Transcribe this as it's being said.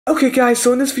Okay guys,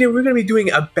 so in this video we're going to be doing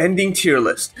a bending tier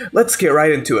list. Let's get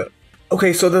right into it.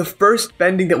 Okay, so the first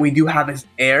bending that we do have is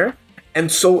air.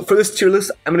 And so for this tier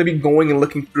list, I'm going to be going and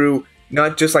looking through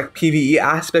not just like PvE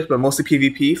aspect, but mostly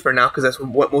PvP for now, because that's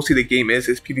what mostly the game is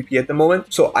PvP at the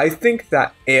moment. So I think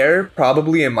that air,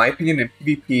 probably in my opinion in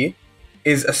PvP,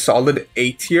 is a solid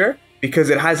A tier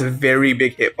because it has very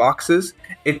big hitboxes.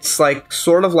 It's like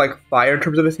sort of like fire in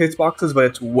terms of its hitboxes, but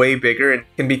it's way bigger and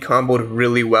can be comboed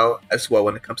really well as well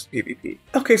when it comes to PvP.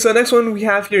 Okay, so the next one we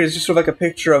have here is just sort of like a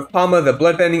picture of Hama, the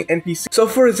bloodbending NPC. So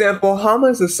for example, Hama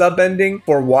is a sub-bending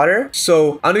for water.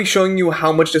 So I'm gonna be showing you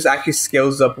how much this actually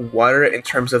scales up water in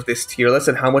terms of this tier list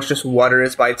and how much just water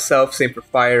is by itself, same for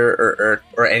fire or earth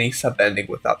or any sub-bending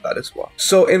without that as well.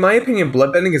 So in my opinion,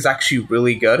 bloodbending is actually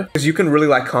really good because you can really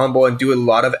like combo and do a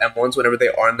lot of M1s whenever they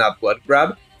are in that blood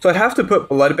grab. So I'd have to put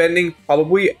bloodbending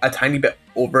probably a tiny bit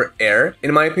over air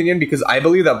in my opinion, because I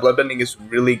believe that bloodbending is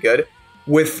really good.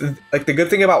 With like the good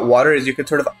thing about water is you can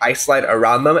sort of ice slide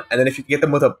around them, and then if you get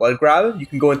them with a blood grab, you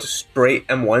can go into straight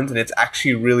M1s and it's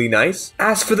actually really nice.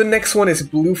 As for the next one is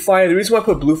blue fire. The reason why I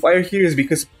put blue fire here is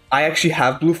because I actually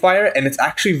have blue fire and it's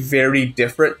actually very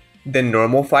different than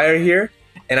normal fire here.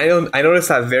 And I noticed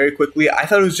that very quickly. I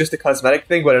thought it was just a cosmetic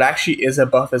thing, but it actually is a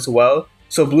buff as well.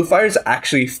 So blue fire is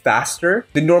actually faster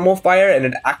than normal fire, and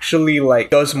it actually like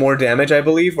does more damage, I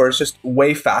believe, or it's just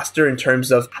way faster in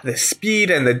terms of the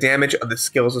speed and the damage of the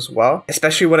skills as well.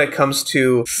 Especially when it comes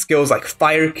to skills like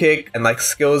fire kick and like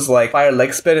skills like fire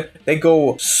leg spin, they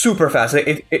go super fast.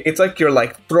 It's like you're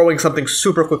like throwing something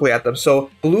super quickly at them. So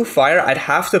blue fire, I'd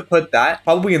have to put that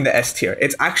probably in the S tier.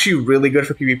 It's actually really good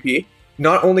for PvP.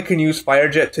 Not only can you use fire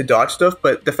jet to dodge stuff,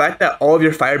 but the fact that all of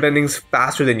your fire bending's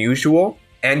faster than usual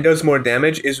and does more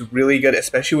damage is really good,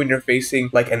 especially when you're facing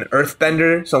like an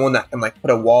earthbender, someone that can like put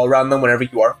a wall around them whenever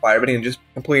you are firebending and just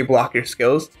completely block your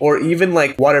skills, or even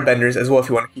like waterbenders as well if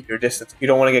you want to keep your distance. You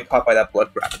don't want to get caught by that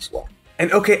blood grab as well.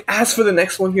 And okay, as for the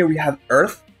next one here, we have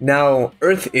earth. Now,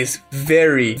 earth is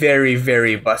very, very,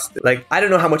 very busted. Like, I don't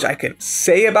know how much I can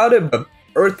say about it, but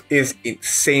earth is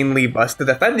insanely busted.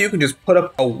 The fact that you can just put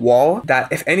up a wall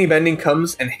that if any bending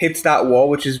comes and hits that wall,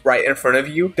 which is right in front of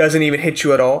you, doesn't even hit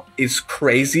you at all, is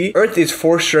crazy. Earth is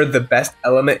for sure the best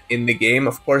element in the game,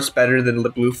 of course better than the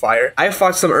blue fire. I've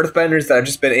fought some earthbenders that have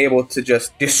just been able to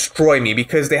just destroy me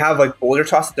because they have like boulder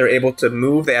toss that they're able to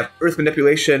move, they have earth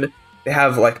manipulation, they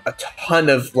have like a ton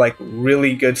of like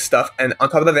really good stuff, and on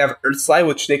top of that they have earth slide,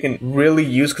 which they can really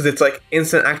use because it's like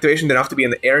instant activation. They don't have to be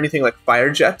in the air or anything like fire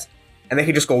jet. And they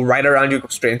can just go right around you, go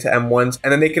straight into M1s.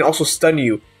 And then they can also stun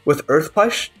you with Earth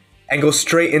Push and go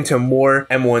straight into more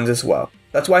M1s as well.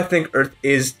 That's why I think Earth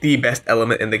is the best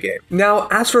element in the game. Now,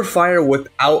 as for Fire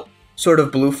without sort of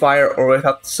Blue Fire or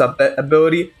without the sub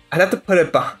ability, I'd have to put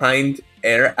it behind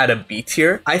Air at a B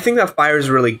tier. I think that Fire is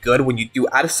really good when you do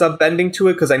add a sub bending to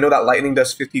it, because I know that Lightning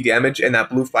does 50 damage and that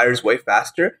Blue Fire is way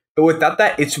faster. But without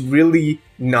that, it's really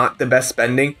not the best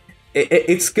bending.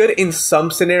 It's good in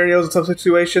some scenarios, in some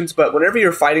situations, but whenever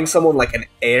you're fighting someone like an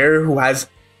air who has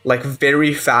like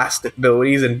very fast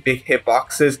abilities and big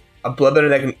hitboxes, a bloodbender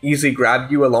that can easily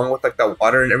grab you along with like the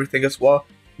water and everything as well,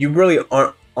 you really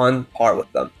aren't on par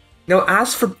with them. Now,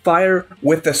 as for fire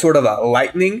with the sort of a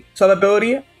lightning sub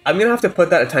ability, I'm gonna have to put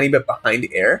that a tiny bit behind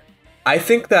air. I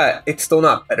think that it's still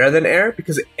not better than air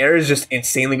because air is just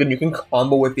insanely good. You can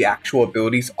combo with the actual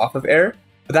abilities off of air.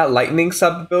 But that lightning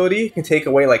sub ability can take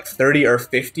away like 30 or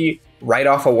 50 right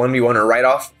off a 1v1 or right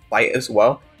off fight as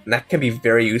well. And that can be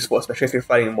very useful, especially if you're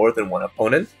fighting more than one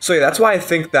opponent. So yeah, that's why I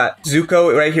think that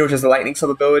Zuko right here, which is the lightning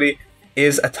sub ability,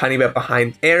 is a tiny bit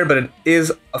behind air, but it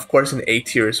is of course an A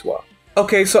tier as well.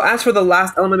 Okay, so as for the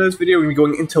last element of this video, we're going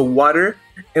to be going into water.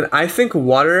 And I think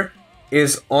water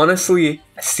is honestly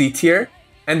a C tier.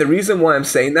 And the reason why I'm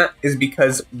saying that is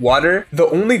because water, the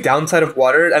only downside of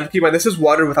water, and keep in mind this is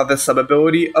water without the sub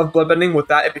ability of bloodbending, with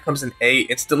that it becomes an A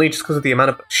instantly just because of the amount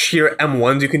of sheer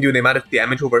M1s you can do and the amount of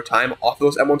damage over time off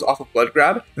those M1s off of blood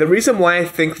grab. The reason why I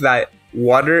think that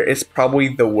water is probably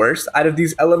the worst out of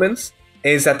these elements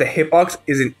is that the hitbox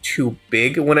isn't too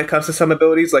big when it comes to some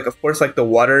abilities. Like of course like the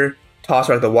water toss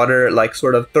or like the water like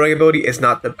sort of throwing ability is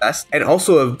not the best, and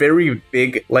also a very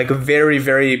big like very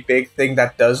big thing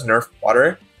that does nerf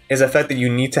water is the fact that you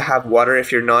need to have water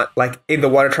if you're not like in the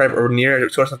water tribe or near a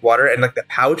source of water and like the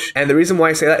pouch. And the reason why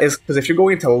I say that is because if you're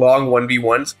going into long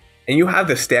 1v1s and you have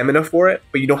the stamina for it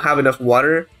but you don't have enough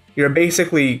water, you're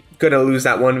basically gonna lose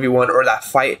that 1v1 or that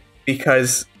fight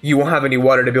because you won't have any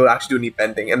water to be able to actually do any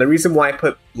bending. And the reason why I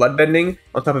put blood bending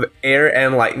on top of air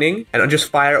and lightning and just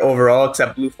fire overall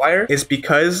except blue fire is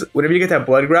because whenever you get that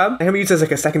blood grab, it can be used as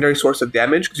like a secondary source of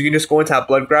damage because you can just go into that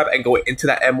blood grab and go into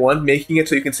that M1, making it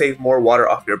so you can save more water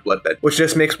off your blood bed, which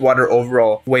just makes water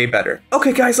overall way better.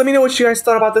 Okay guys, let me know what you guys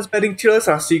thought about this bedding tier list,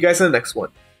 and I'll see you guys in the next one.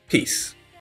 Peace.